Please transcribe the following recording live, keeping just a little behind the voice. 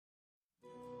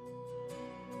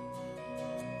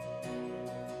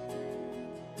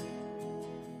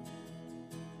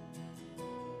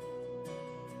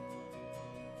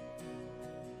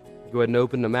Go ahead and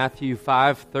open to Matthew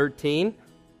 5:13.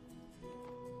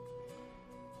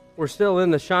 We're still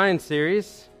in the Shine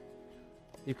series.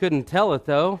 You couldn't tell it,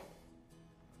 though.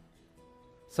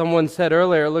 Someone said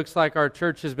earlier, it looks like our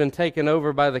church has been taken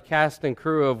over by the cast and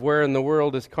crew of Where in the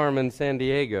World is Carmen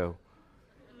Sandiego?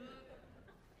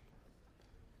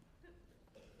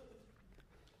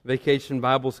 Vacation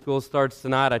Bible School starts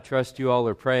tonight. I trust you all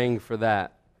are praying for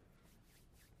that.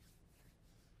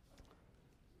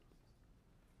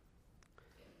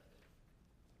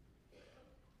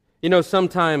 You know,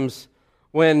 sometimes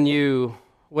when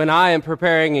I am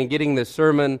preparing and getting this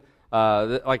sermon,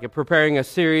 like preparing a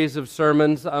series of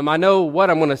sermons, I know what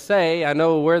I'm going to say, I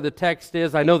know where the text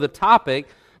is, I know the topic,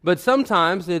 but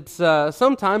sometimes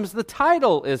sometimes the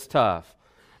title is tough.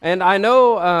 And I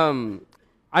know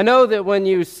that when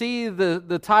you see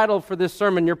the title for this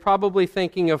sermon, you're probably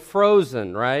thinking of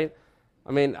Frozen, right?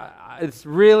 I mean, it's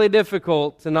really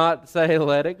difficult to not say,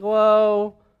 "Let it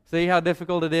glow." See how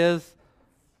difficult it is?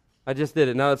 I just did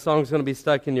it. Now the song's going to be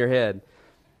stuck in your head.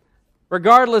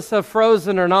 Regardless of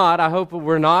Frozen or not, I hope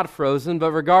we're not frozen,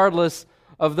 but regardless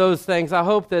of those things, I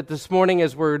hope that this morning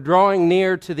as we're drawing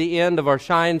near to the end of our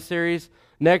Shine series,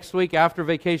 next week after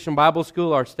Vacation Bible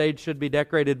School, our stage should be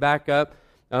decorated back up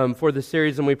for the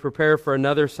series and we prepare for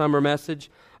another summer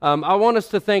message. I want us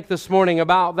to think this morning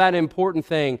about that important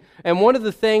thing. And one of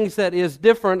the things that is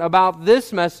different about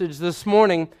this message this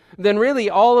morning than really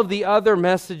all of the other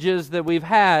messages that we've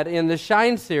had in the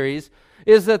Shine series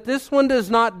is that this one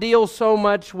does not deal so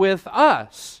much with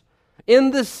us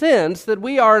in the sense that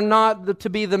we are not to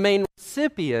be the main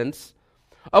recipients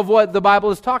of what the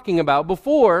Bible is talking about.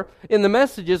 Before, in the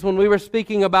messages, when we were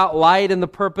speaking about light and the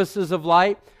purposes of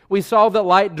light, we saw that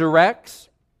light directs,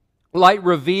 light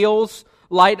reveals,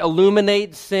 light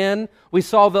illuminates sin. We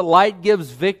saw that light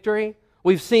gives victory.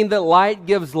 We've seen that light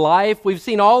gives life. We've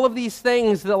seen all of these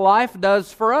things that life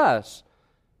does for us.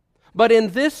 But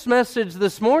in this message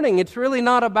this morning, it's really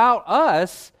not about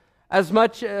us as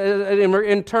much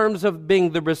in terms of being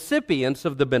the recipients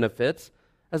of the benefits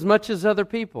as much as other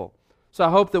people. So I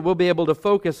hope that we'll be able to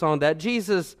focus on that.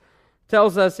 Jesus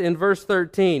tells us in verse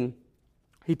 13,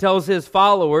 He tells His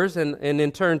followers, and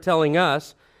in turn telling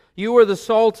us, "You are the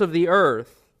salt of the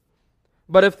earth.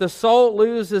 But if the salt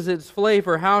loses its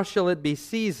flavor, how shall it be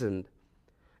seasoned?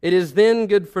 It is then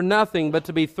good for nothing but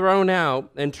to be thrown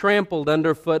out and trampled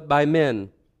underfoot by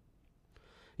men.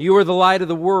 You are the light of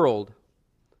the world.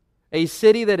 A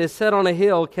city that is set on a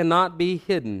hill cannot be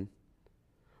hidden.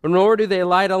 Nor do they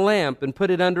light a lamp and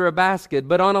put it under a basket,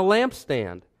 but on a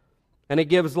lampstand, and it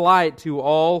gives light to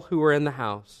all who are in the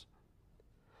house.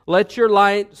 Let your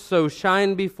light so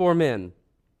shine before men,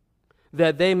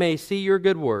 that they may see your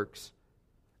good works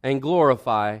and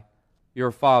glorify your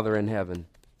Father in heaven."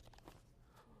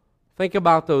 Think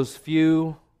about those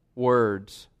few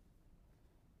words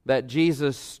that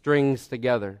Jesus strings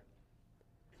together.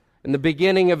 In the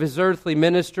beginning of His earthly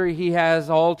ministry, He has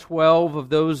all 12 of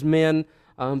those men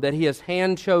that He has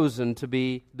hand-chosen to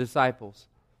be disciples.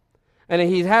 And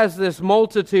He has this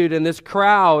multitude and this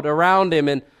crowd around Him,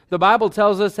 and the Bible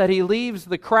tells us that He leaves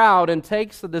the crowd and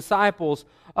takes the disciples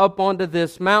up onto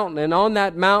this mountain. And on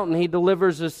that mountain, He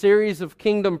delivers a series of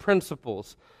kingdom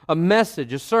principles, a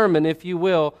message, a sermon, if you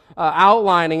will,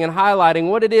 outlining and highlighting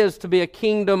what it is to be a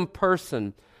kingdom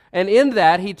person. And in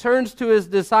that, He turns to His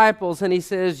disciples and He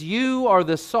says, "You are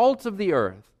the salt of the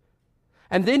earth."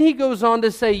 And then He goes on to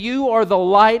say, "You are the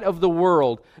light of the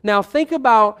world." Now think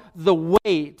about the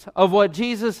weight of what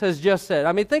Jesus has just said.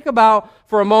 I mean, think about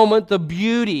for a moment the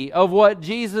beauty of what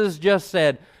Jesus just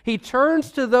said. He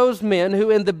turns to those men who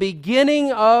in the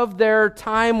beginning of their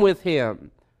time with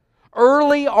Him,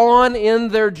 early on in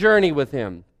their journey with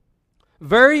Him,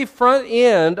 very front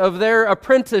end of their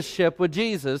apprenticeship with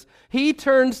Jesus, He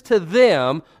turns to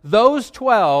them, those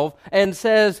 12, and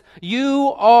says,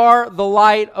 "You are the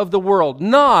light of the world."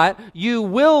 Not, "You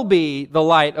will be the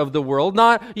light of the world."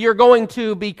 Not, "You're going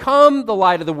to become the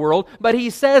light of the world." But He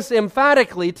says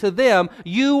emphatically to them,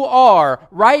 "You are,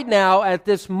 right now, at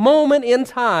this moment in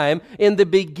time, in the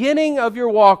beginning of your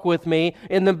walk with me,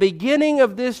 in the beginning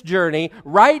of this journey,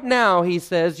 right now," He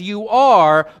says, "you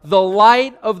are the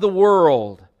light of the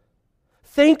world."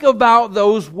 Think about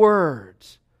those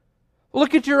words.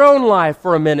 Look at your own life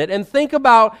for a minute and think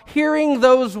about hearing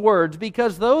those words,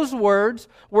 because those words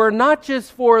were not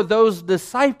just for those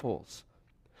disciples.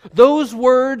 Those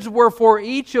words were for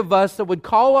each of us that would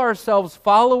call ourselves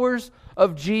followers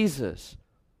of Jesus.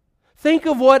 Think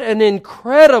of what an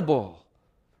incredible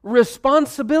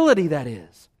responsibility that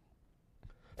is.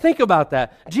 Think about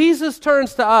that. Jesus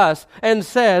turns to us and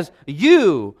says,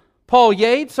 "You, Paul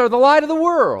Yates, are the light of the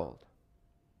world.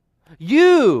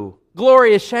 You,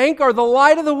 Gloria Shank, are the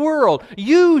light of the world.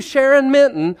 You, Sharon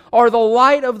Minton, are the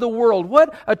light of the world.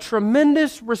 What a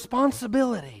tremendous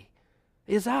responsibility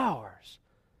is ours.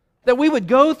 That we would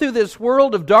go through this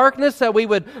world of darkness, that we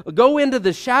would go into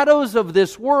the shadows of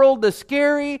this world, the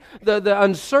scary, the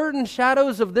uncertain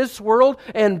shadows of this world,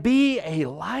 and be a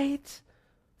light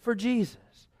for Jesus.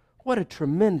 What a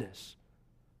tremendous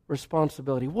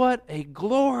responsibility. What a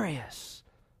glorious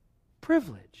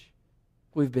privilege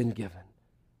we've been given.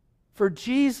 For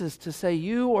Jesus to say,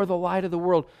 you are the light of the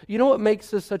world. You know what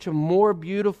makes this such a more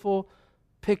beautiful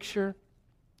picture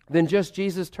than just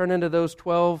Jesus turning to those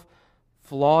 12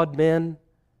 flawed men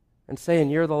and saying,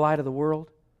 you're the light of the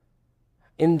world?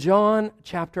 In John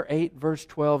chapter 8, verse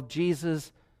 12,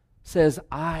 Jesus says,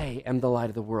 I am the light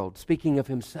of the world, speaking of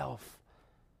himself.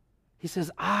 He says,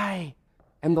 I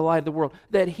am the light of the world.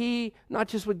 That he not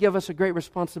just would give us a great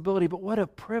responsibility, but what a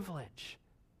privilege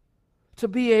to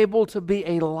be able to be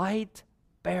a light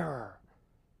bearer,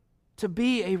 to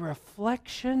be a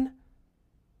reflection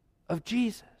of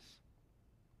Jesus.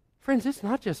 Friends, it's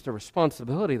not just a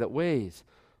responsibility that weighs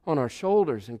on our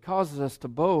shoulders and causes us to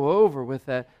bow over with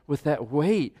that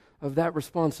weight of that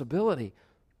responsibility,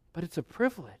 but it's a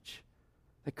privilege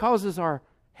that causes our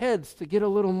heads to get a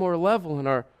little more level and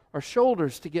our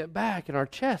shoulders to get back and our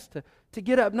chest to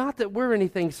get up. Not that we're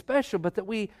anything special, but that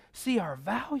we see our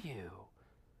value.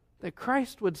 That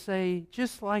Christ would say,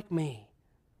 just like me,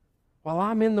 while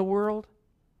I'm in the world,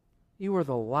 you are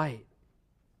the light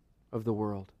of the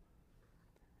world.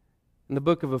 In the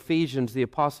book of Ephesians, the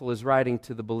apostle is writing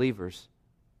to the believers.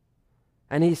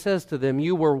 And he says to them,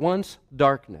 you were once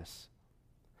darkness.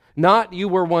 Not you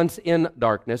were once in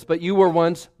darkness, but you were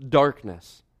once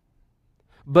darkness.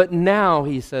 But now,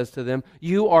 he says to them,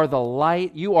 you are the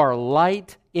light, you are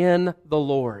light in the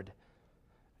Lord.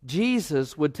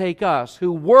 Jesus would take us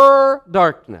who were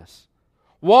darkness,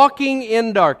 walking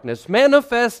in darkness,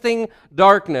 manifesting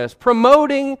darkness,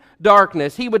 promoting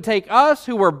darkness. He would take us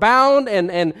who were bound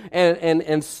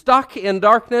and stuck in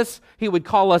darkness. He would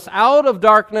call us out of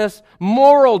darkness,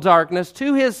 moral darkness,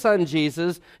 to His Son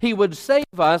Jesus. He would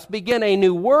save us, begin a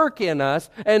new work in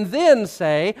us, and then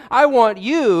say, I want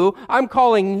you, I'm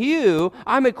calling you,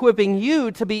 I'm equipping you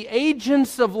to be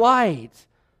agents of light,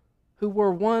 who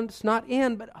were once not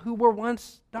in, but who were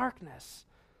once darkness.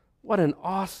 What an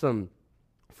awesome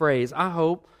phrase. I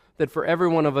hope that for every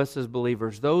one of us as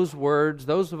believers, those words,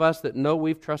 those of us that know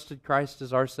we've trusted Christ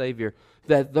as our Savior,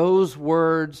 that those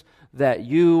words that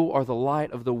you are the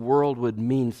light of the world would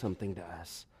mean something to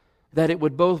us. That it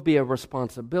would both be a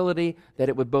responsibility, that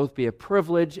it would both be a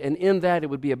privilege, and in that it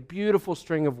would be a beautiful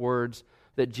string of words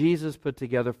that Jesus put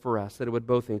together for us, that it would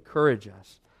both encourage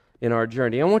us in our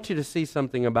journey. I want you to see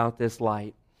something about this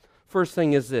light. First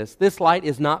thing is this light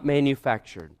is not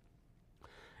manufactured.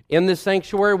 In this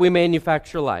sanctuary, we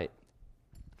manufacture light.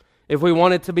 If we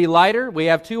want it to be lighter, we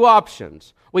have two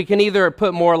options. We can either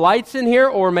put more lights in here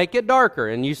or make it darker.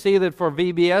 And you see that for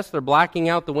VBS, they're blacking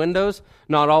out the windows.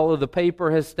 Not all of the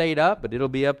paper has stayed up, but it'll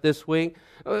be up this week.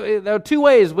 There are two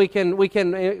ways we can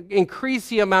increase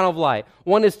the amount of light.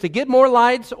 One is to get more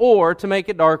lights or to make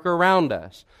it darker around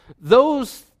us.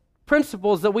 Those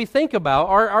principles that we think about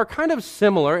are kind of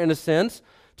similar in a sense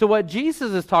to what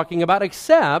Jesus is talking about,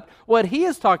 except what He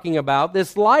is talking about,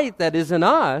 this light that is in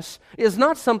us, is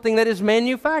not something that is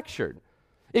manufactured.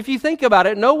 If you think about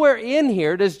it, nowhere in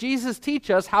here does Jesus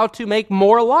teach us how to make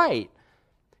more light.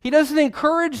 He doesn't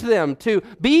encourage them to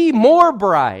be more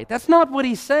bright. That's not what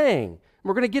He's saying.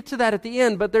 We're going to get to that at the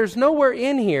end, but there's nowhere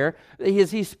in here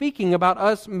is He speaking about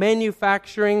us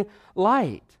manufacturing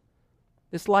light.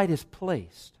 This light is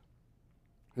placed.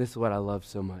 This is what I love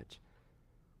so much.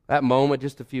 That moment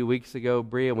just a few weeks ago,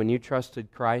 Bria, when you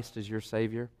trusted Christ as your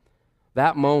Savior,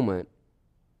 that moment,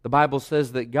 the Bible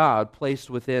says that God placed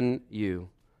within you,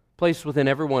 placed within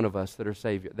every one of us that are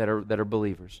Savior, that are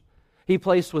believers. He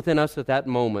placed within us at that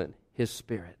moment His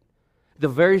Spirit. The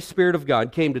very Spirit of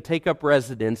God came to take up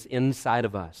residence inside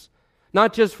of us.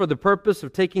 Not just for the purpose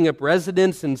of taking up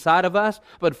residence inside of us,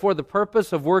 but for the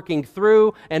purpose of working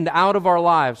through and out of our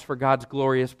lives for God's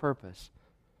glorious purpose.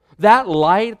 That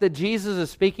light that Jesus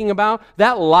is speaking about,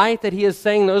 that light that He is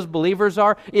saying those believers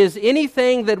are, is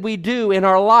anything that we do in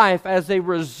our life as a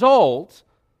result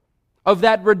of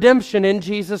that redemption in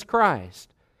Jesus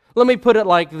Christ. Let me put it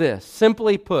like this,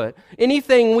 simply put,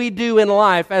 anything we do in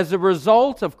life as a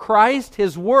result of Christ,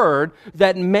 His Word,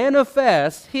 that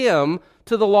manifests Him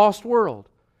to the lost world.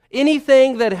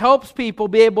 Anything that helps people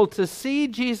be able to see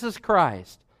Jesus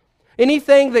Christ.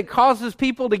 Anything that causes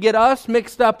people to get us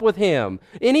mixed up with Him.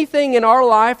 Anything in our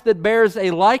life that bears a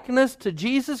likeness to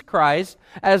Jesus Christ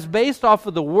as based off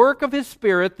of the work of His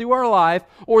Spirit through our life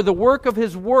or the work of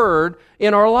His Word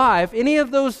in our life, any of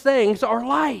those things are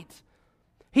light.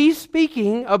 He's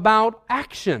speaking about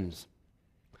actions.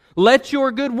 Let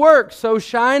your good works so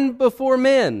shine before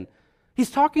men.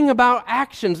 He's talking about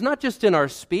actions, not just in our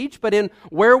speech, but in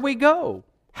where we go,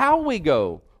 how we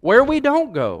go, where we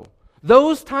don't go.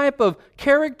 Those type of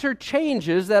character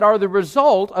changes that are the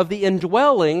result of the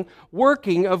indwelling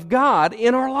working of God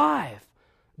in our life.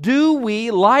 Do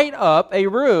we light up a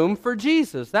room for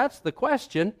Jesus? That's the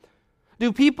question.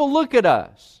 Do people look at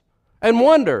us and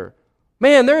wonder,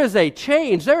 man, there is a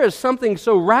change. There is something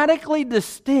so radically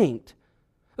distinct.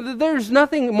 There's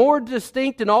nothing more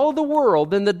distinct in all the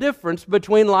world than the difference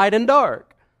between light and dark.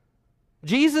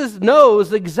 Jesus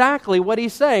knows exactly what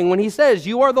He's saying when He says,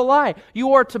 you are the light.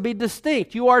 You are to be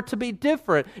distinct. You are to be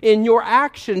different. In your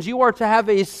actions, you are to have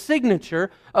a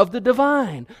signature of the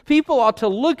divine. People ought to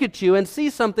look at you and see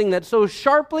something that so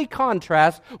sharply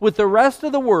contrasts with the rest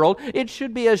of the world. It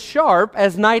should be as sharp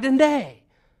as night and day.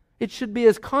 It should be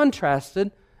as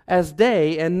contrasted as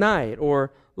day and night,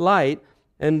 or light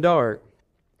and dark.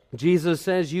 Jesus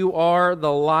says, you are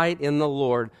the light in the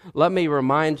Lord. Let me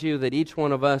remind you that each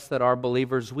one of us that are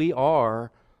believers, we are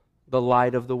the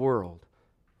light of the world.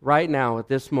 Right now, at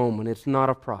this moment, it's not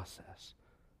a process.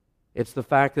 It's the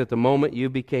fact that the moment you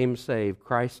became saved,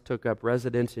 Christ took up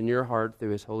residence in your heart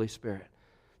through His Holy Spirit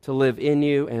to live in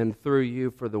you and through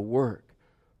you for the work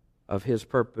of His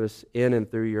purpose in and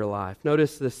through your life.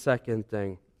 Notice this second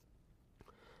thing.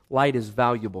 Light is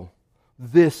valuable.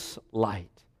 This light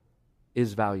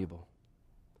is valuable.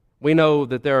 We know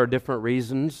that there are different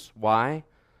reasons why.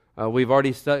 We've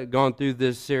already gone through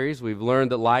this series. We've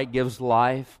learned that light gives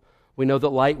life. We know that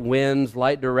light wins,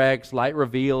 light directs, light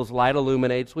reveals, light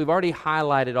illuminates. We've already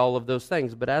highlighted all of those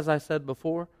things. But as I said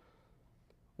before,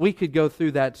 we could go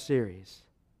through that series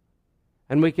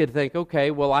and we could think, okay,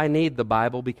 well, I need the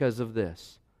Bible because of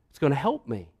this. It's going to help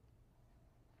me.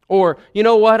 Or, you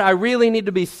know what, I really need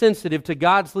to be sensitive to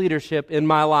God's leadership in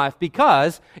my life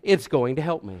because it's going to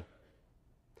help me.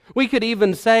 We could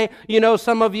even say, you know,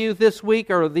 some of you this week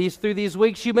or through these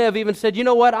weeks, you may have even said, you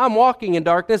know what, I'm walking in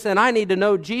darkness and I need to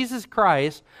know Jesus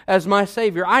Christ as my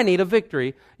Savior. I need a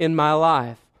victory in my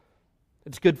life.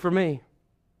 It's good for me.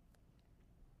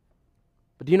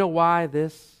 But do you know why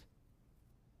this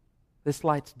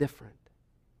light's different?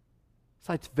 This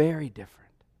light's very different.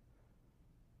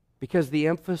 Because the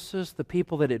emphasis, the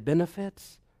people that it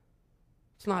benefits,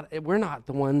 we're not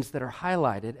the ones that are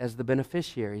highlighted as the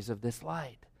beneficiaries of this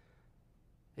light.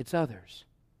 It's others.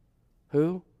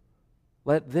 Who?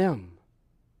 Let them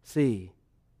see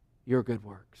your good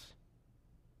works.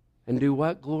 And do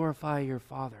what? Glorify your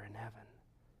Father in heaven.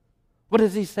 What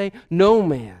does He say? No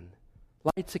man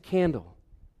lights a candle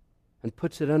and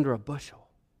puts it under a bushel.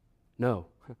 No.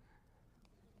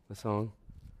 The song.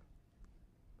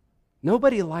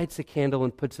 Nobody lights a candle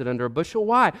and puts it under a bushel.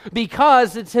 Why?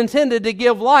 Because it's intended to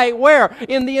give light where?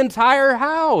 In the entire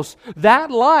house. That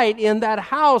light in that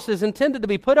house is intended to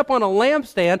be put up on a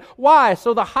lampstand. Why?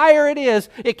 So the higher it is,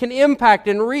 it can impact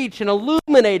and reach and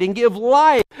illuminate and give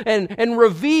light and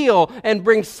reveal and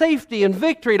bring safety and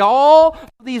victory to all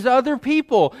these other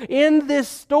people. In this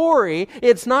story,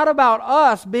 it's not about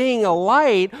us being a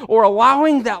light or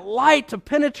allowing that light to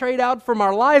penetrate out from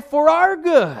our life for our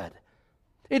good.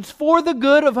 It's for the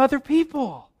good of other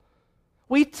people.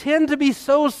 We tend to be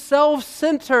so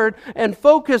self-centered and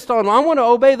focused on, I want to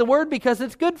obey the Word because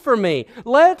it's good for me.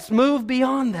 Let's move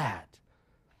beyond that.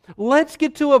 Let's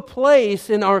get to a place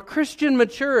in our Christian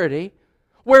maturity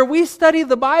where we study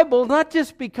the Bible not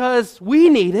just because we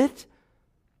need it,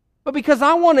 but because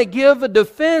I want to give a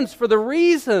defense for the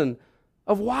reason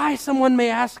of why someone may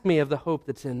ask me of the hope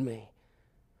that's in me.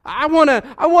 I want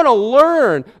to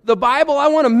learn the Bible. I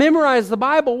want to memorize the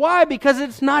Bible. Why? Because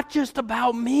it's not just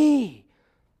about me.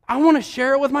 I want to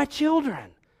share it with my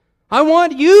children. I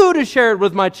want you to share it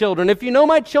with my children. If you know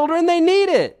my children, they need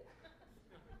it.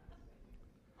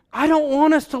 I don't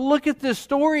want us to look at this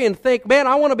story and think, man,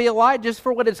 I want to be a light just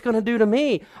for what it's going to do to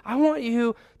me. I want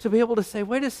you to be able to say,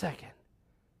 wait a second.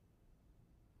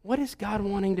 What is God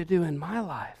wanting to do in my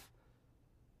life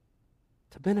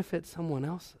to benefit someone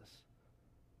else's?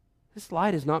 This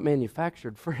light is not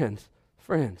manufactured, friends.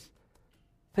 Friends,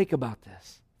 think about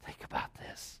this. Think about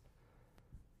this.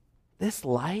 This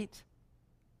light,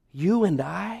 you and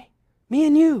I, me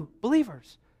and you,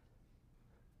 believers,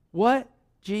 what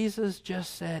Jesus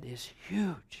just said is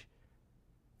huge,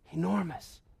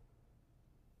 enormous.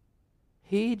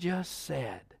 He just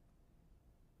said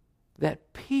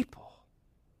that people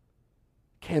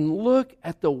can look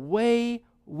at the way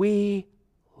we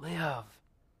live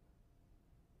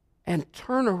and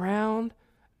turn around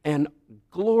and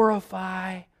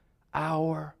glorify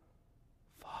our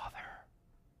Father.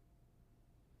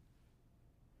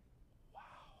 Wow.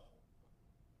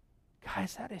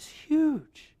 Guys, that is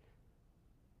huge.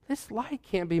 This light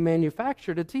can't be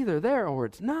manufactured. It's either there or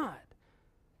it's not.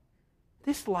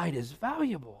 This light is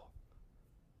valuable.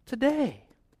 Today,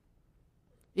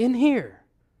 in here,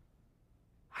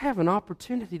 I have an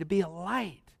opportunity to be a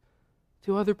light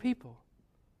to other people.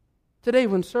 Today,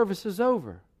 when service is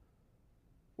over,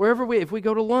 if we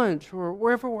go to lunch or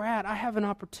wherever we're at, I have an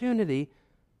opportunity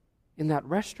in that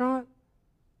restaurant,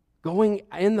 going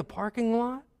in the parking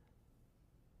lot.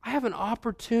 I have an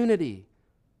opportunity,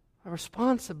 a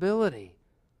responsibility,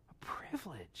 a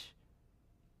privilege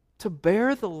to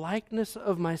bear the likeness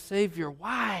of my Savior.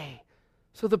 Why?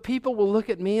 So the people will look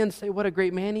at me and say, what a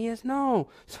great man he is? No,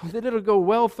 so that it'll go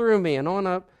well through me and on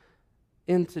up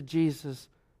into Jesus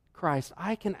Christ.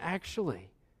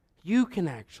 You can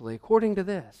actually, according to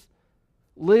this,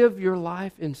 live your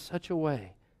life in such a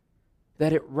way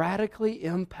that it radically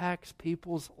impacts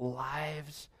people's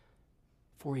lives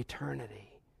for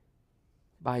eternity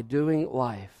by doing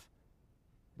life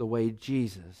the way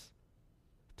Jesus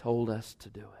told us to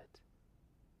do it.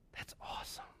 That's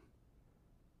awesome.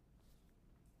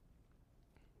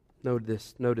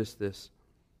 Notice this.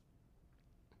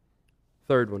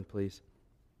 Third one, please.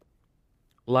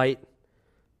 Light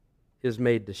is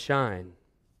made to shine.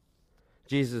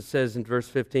 Jesus says in verse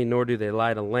 15, nor do they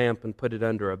light a lamp and put it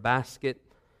under a basket,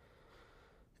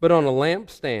 but on a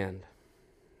lampstand,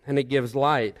 and it gives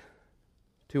light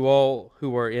to all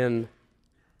who are in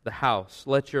the house.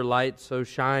 Let your light so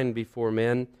shine before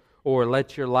men, or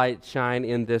let your light shine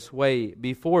in this way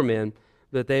before men,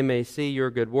 that they may see your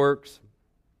good works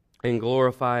and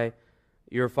glorify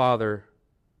your Father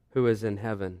who is in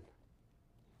heaven.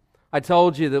 I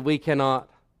told you that we cannot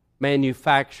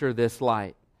manufacture this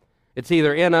light. It's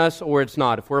either in us or it's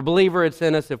not. If we're a believer, it's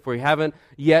in us. If we haven't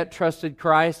yet trusted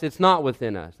Christ, it's not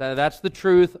within us. That's the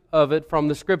truth of it from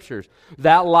the Scriptures.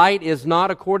 That light is not,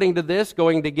 according to this,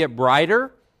 going to get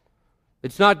brighter.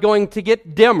 It's not going to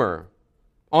get dimmer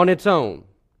on its own.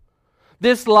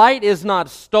 This light is not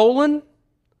stolen,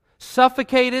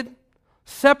 suffocated,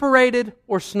 separated,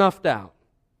 or snuffed out.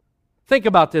 Think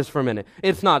about this for a minute.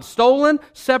 It's not stolen,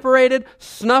 separated,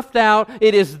 snuffed out.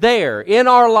 It is there in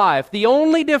our life. The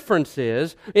only difference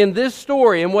is in this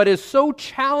story, and what is so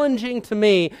challenging to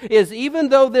me is even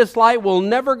though this light will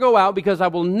never go out because I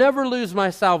will never lose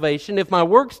my salvation, if my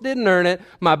works didn't earn it,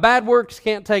 my bad works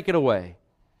can't take it away.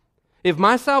 If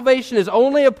my salvation is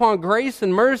only upon grace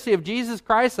and mercy of Jesus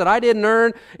Christ that I didn't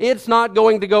earn, it's not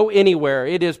going to go anywhere.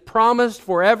 It is promised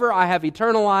forever. I have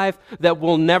eternal life that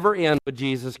will never end with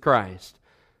Jesus Christ.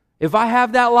 If I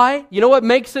have that light, you know what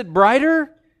makes it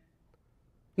brighter?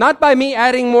 Not by me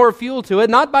adding more fuel to it,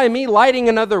 not by me lighting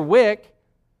another wick.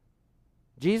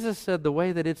 Jesus said the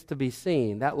way that it's to be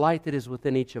seen, that light that is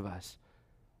within each of us,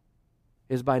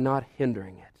 is by not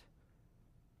hindering it,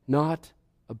 not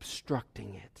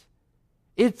obstructing it.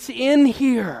 It's in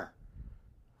here.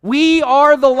 We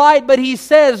are the light, but he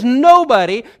says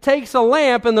nobody takes a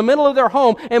lamp in the middle of their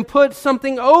home and puts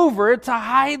something over it to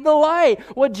hide the light.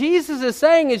 What Jesus is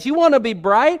saying is, you want to be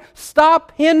bright?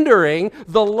 Stop hindering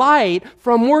the light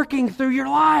from working through your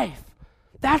life.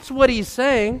 That's what he's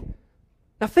saying.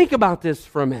 Now think about this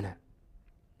for a minute.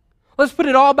 Let's put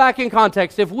it all back in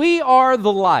context. If we are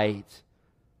the light,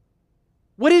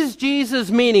 what is Jesus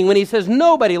meaning when he says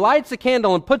nobody lights a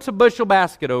candle and puts a bushel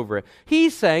basket over it?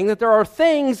 He's saying that there are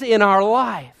things in our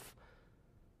life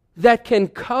that can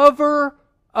cover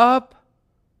up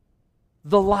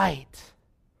the light.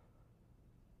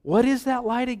 What is that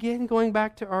light again, going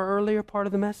back to our earlier part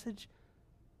of the message?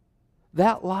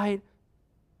 That light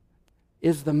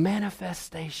is the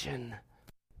manifestation,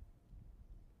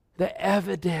 the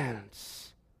evidence,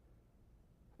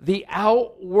 the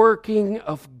outworking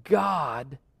of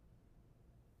God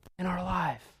in our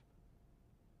life.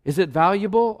 Is it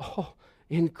valuable? Oh,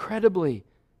 incredibly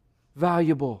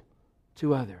valuable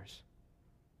to others.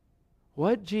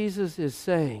 What Jesus is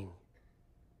saying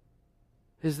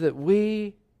is that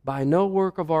we, by no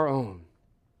work of our own,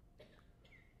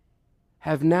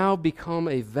 have now become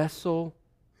a vessel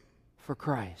for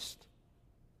Christ.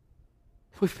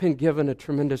 We've been given a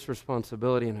tremendous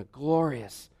responsibility and a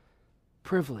glorious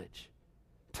privilege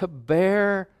to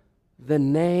bear the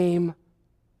name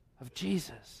of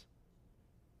Jesus.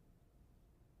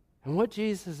 And what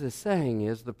Jesus is saying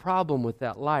is the problem with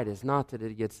that light is not that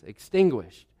it gets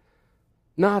extinguished,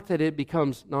 not that it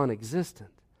becomes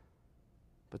non-existent,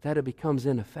 but that it becomes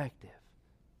ineffective.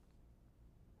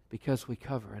 Because we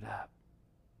cover it up.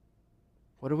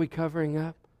 What are we covering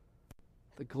up?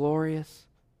 The glorious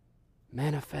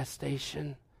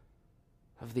manifestation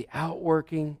of the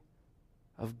outworking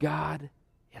of God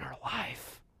in our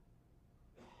life.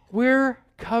 We're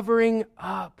covering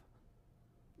up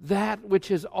that which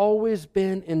has always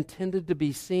been intended to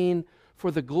be seen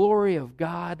for the glory of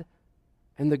God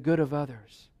and the good of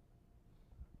others.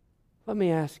 Let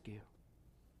me ask you,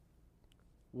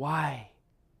 why?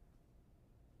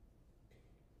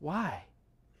 Why?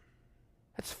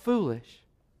 That's foolish.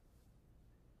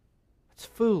 It's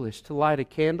foolish to light a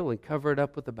candle and cover it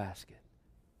up with a basket.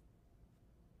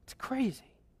 It's crazy.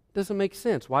 It doesn't make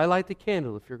sense. Why light the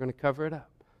candle if you're going to cover it up?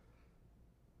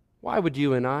 Why would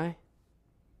you and I?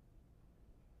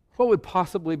 What would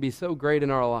possibly be so great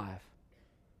in our life?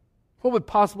 What would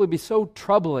possibly be so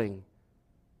troubling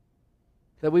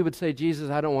that we would say, Jesus,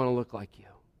 I don't want to look like you?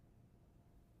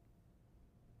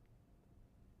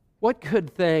 What good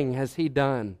thing has He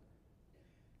done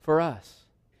for us?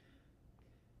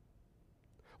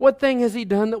 What thing has He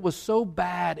done that was so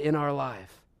bad in our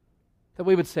life that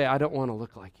we would say, I don't want to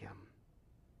look like Him?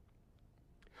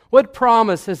 What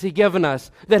promise has He given us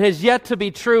that has yet to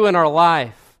be true in our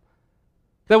life?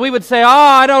 That we would say,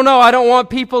 I don't know, I don't want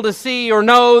people to see or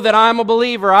know that I'm a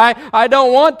believer. I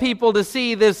don't want people to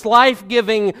see this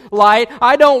life-giving light.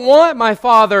 I don't want my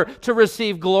Father to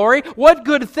receive glory. What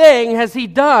good thing has He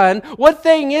done? What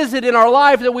thing is it in our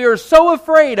life that we are so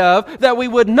afraid of that we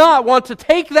would not want to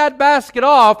take that basket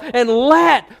off and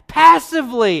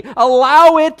passively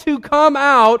allow it to come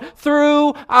out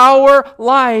through our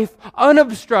life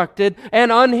unobstructed and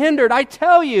unhindered? I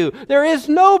tell you, there is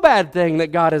no bad thing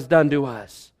that God has done to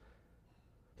us.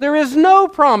 There is no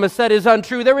promise that is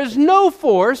untrue. There is no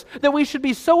force that we should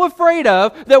be so afraid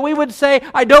of that we would say,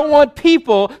 I don't want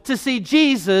people to see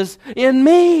Jesus in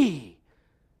me.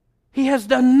 He has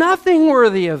done nothing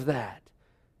worthy of that.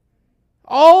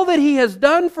 All that He has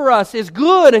done for us is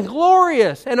good and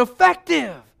glorious and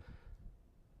effective.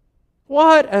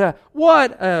 What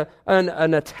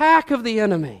an attack of the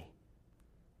enemy.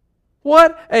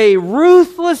 What a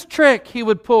ruthless trick he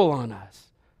would pull on us.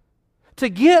 To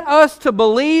get us to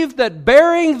believe that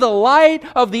bearing the light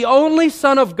of the only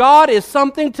Son of God is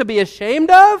something to be ashamed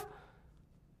of?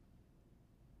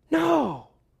 No.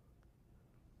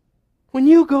 When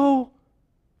you go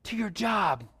to your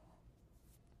job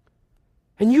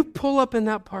and you pull up in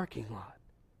that parking lot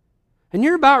and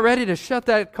you're about ready to shut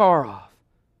that car off,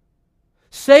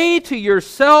 say to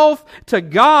yourself, to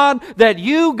God, that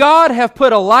you, God, have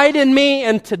put a light in me,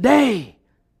 and today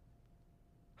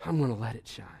I'm going to let it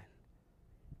shine.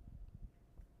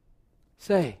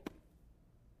 Say,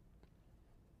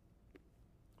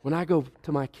 when I go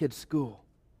to my kids' school,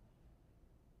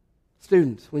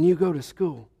 students, when you go to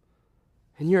school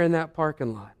and you're in that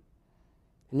parking lot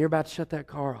and you're about to shut that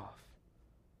car off,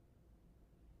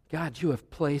 God, you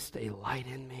have placed a light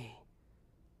in me,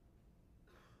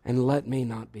 and let me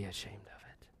not be ashamed of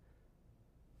it.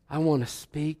 I want to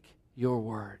speak your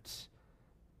words.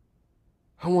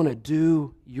 I want to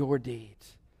do your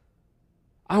deeds.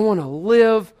 I want to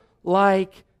live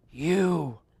like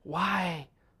you. Why?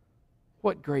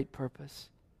 What great purpose?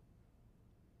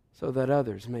 So that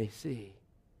others may see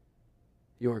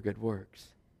your good works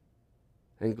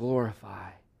and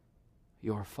glorify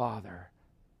your Father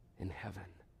in heaven.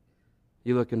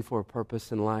 You looking for a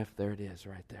purpose in life? There it is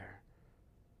right there.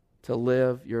 To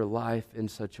live your life in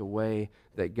such a way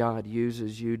that God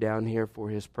uses you down here for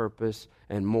His purpose,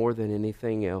 and more than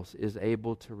anything else is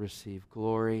able to receive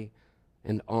glory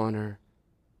and honor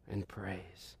and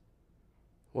praise.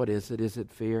 What is it? Is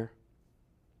it fear?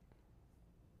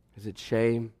 Is it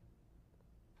shame?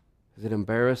 Is it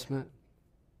embarrassment?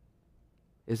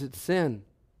 Is it sin?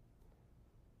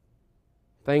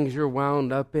 Things you're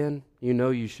wound up in, you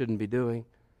know you shouldn't be doing.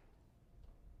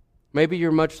 Maybe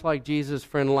you're much like Jesus'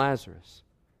 friend Lazarus,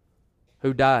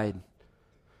 who died.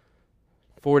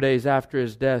 4 days after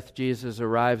his death, Jesus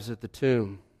arrives at the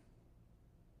tomb.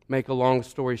 Make a long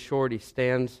story short, he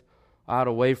stands out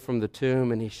away from the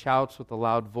tomb and he shouts with a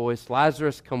loud voice,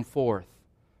 Lazarus, come forth.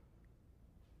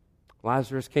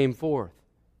 Lazarus came forth,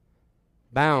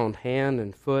 bound hand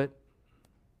and foot,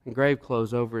 and grave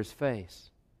clothes over his face.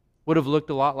 Would have looked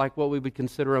a lot like what we would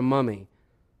consider a mummy,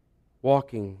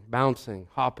 walking, bouncing,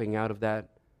 hopping out of that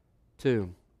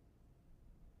tomb.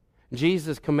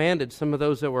 Jesus commanded some of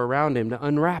those that were around him to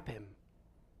unwrap him,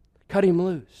 cut him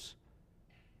loose.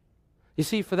 You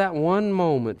see, for that one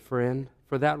moment, friend,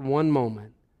 for that one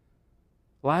moment,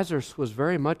 Lazarus was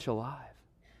very much alive.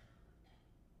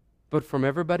 But from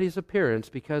everybody's appearance,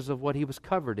 because of what he was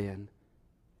covered in,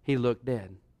 he looked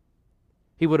dead.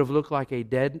 He would have looked like a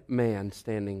dead man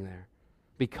standing there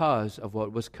because of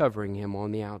what was covering him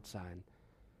on the outside.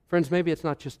 Friends, maybe it's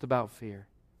not just about fear.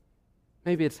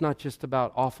 Maybe it's not just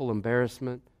about awful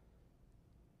embarrassment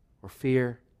or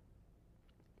fear.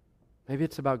 Maybe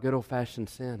it's about good old-fashioned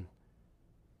sin.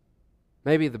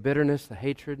 Maybe the bitterness, the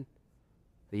hatred,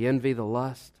 the envy, the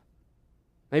lust.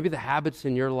 Maybe the habits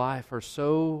in your life are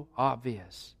so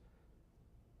obvious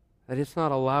that it's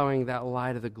not allowing that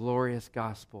light of the glorious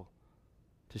gospel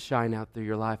to shine out through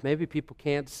your life. Maybe people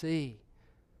can't see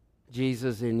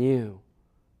Jesus in you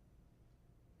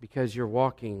because you're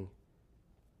walking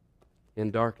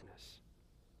in darkness.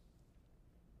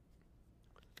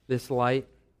 This light,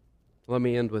 let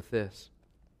me end with this.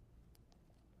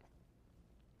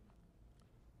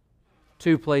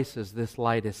 2 places this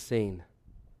light is seen.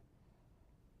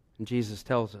 And Jesus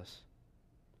tells us.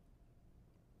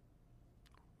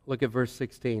 Look at verse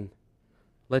 16.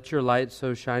 Let your light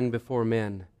so shine before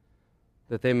men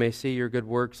that they may see your good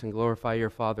works and glorify your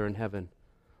Father in heaven.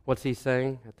 What's he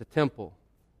saying? At the temple,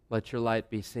 let your light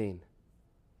be seen.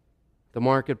 The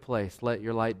marketplace, let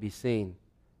your light be seen.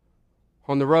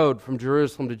 On the road from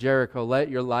Jerusalem to Jericho, let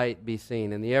your light be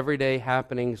seen. In the everyday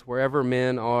happenings, wherever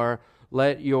men are,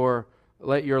 let your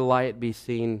light be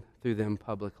seen through them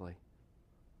publicly.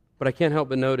 But I can't help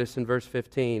but notice in verse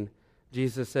 15,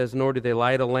 Jesus says, nor do they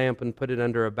light a lamp and put it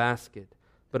under a basket,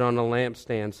 but on a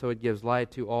lampstand, so it gives light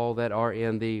to all that are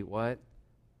in the what?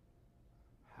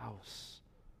 House.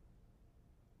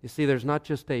 You see, there's not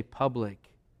just a public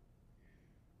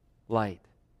light.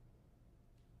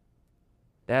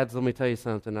 Dads, let me tell you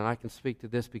something, and I can speak to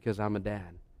this because I'm a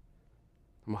dad.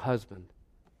 I'm a husband.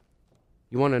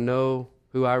 You want to know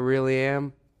who I really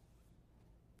am?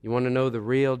 You want to know the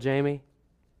real Jamie?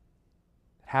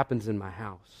 It happens in my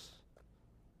house.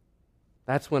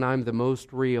 That's when I'm the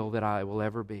most real that I will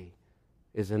ever be,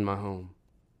 is in my home.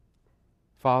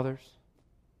 Fathers,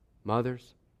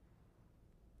 mothers,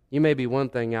 you may be one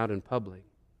thing out in public,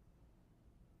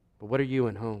 but what are you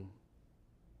in home?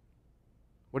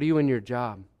 What are you in your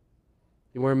job?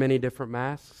 You wear many different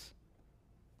masks?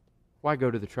 Why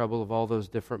go to the trouble of all those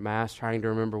different masks, trying to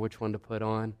remember which one to put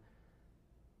on?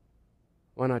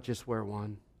 Why not just wear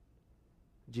one?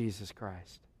 Jesus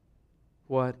Christ.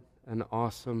 What an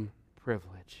awesome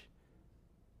privilege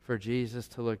for Jesus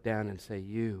to look down and say,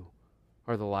 you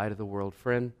are the light of the world.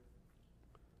 Friend,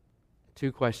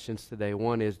 2 questions today.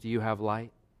 One is, do you have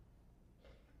light?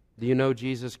 Do you know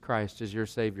Jesus Christ as your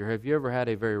Savior? Have you ever had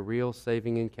a very real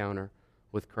saving encounter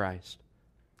with Christ?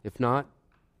 If not,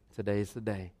 today's the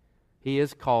day. He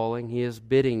is calling, He is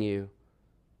bidding you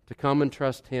to come and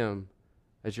trust Him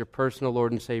as your personal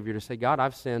Lord and Savior, to say, God,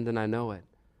 I've sinned and I know it.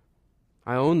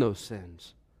 I own those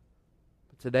sins.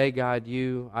 But today, God,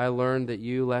 I learned that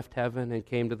you left heaven and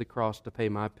came to the cross to pay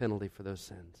my penalty for those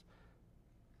sins.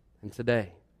 And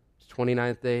today, it's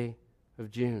 29th day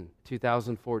of June,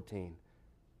 2014.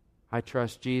 I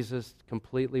trust Jesus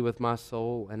completely with my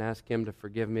soul and ask Him to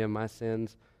forgive me of my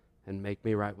sins and make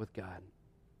me right with God.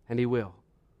 And He will.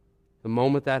 The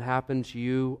moment that happens,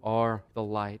 you are the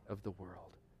light of the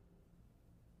world.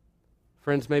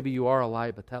 Friends, maybe you are a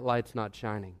light, but that light's not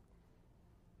shining.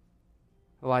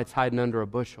 The light's hiding under a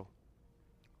bushel.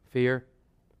 Fear,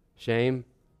 shame,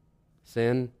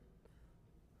 sin.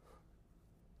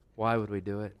 Why would we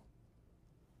do it?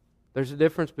 There's a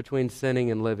difference between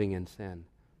sinning and living in sin.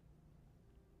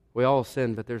 We all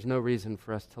sin, but there's no reason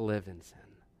for us to live in sin.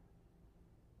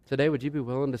 Today, would you be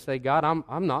willing to say, God,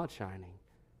 I'm not shining.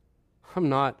 I'm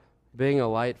not being a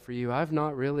light for you. I've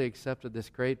not really accepted this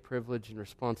great privilege and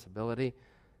responsibility.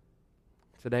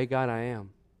 Today, God, I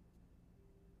am.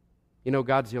 You know,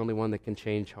 God's the only one that can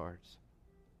change hearts.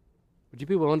 Would you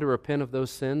be willing to repent of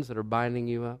those sins that are binding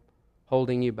you up,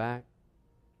 holding you back?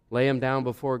 Lay them down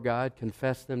before God,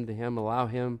 confess them to Him, allow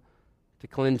Him to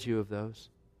cleanse you of those,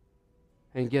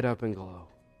 and get up and glow.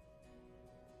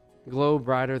 Glow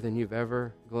brighter than you've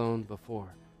ever glowed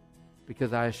before,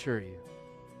 because I assure you,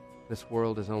 this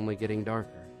world is only getting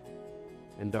darker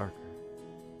and darker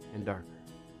and darker.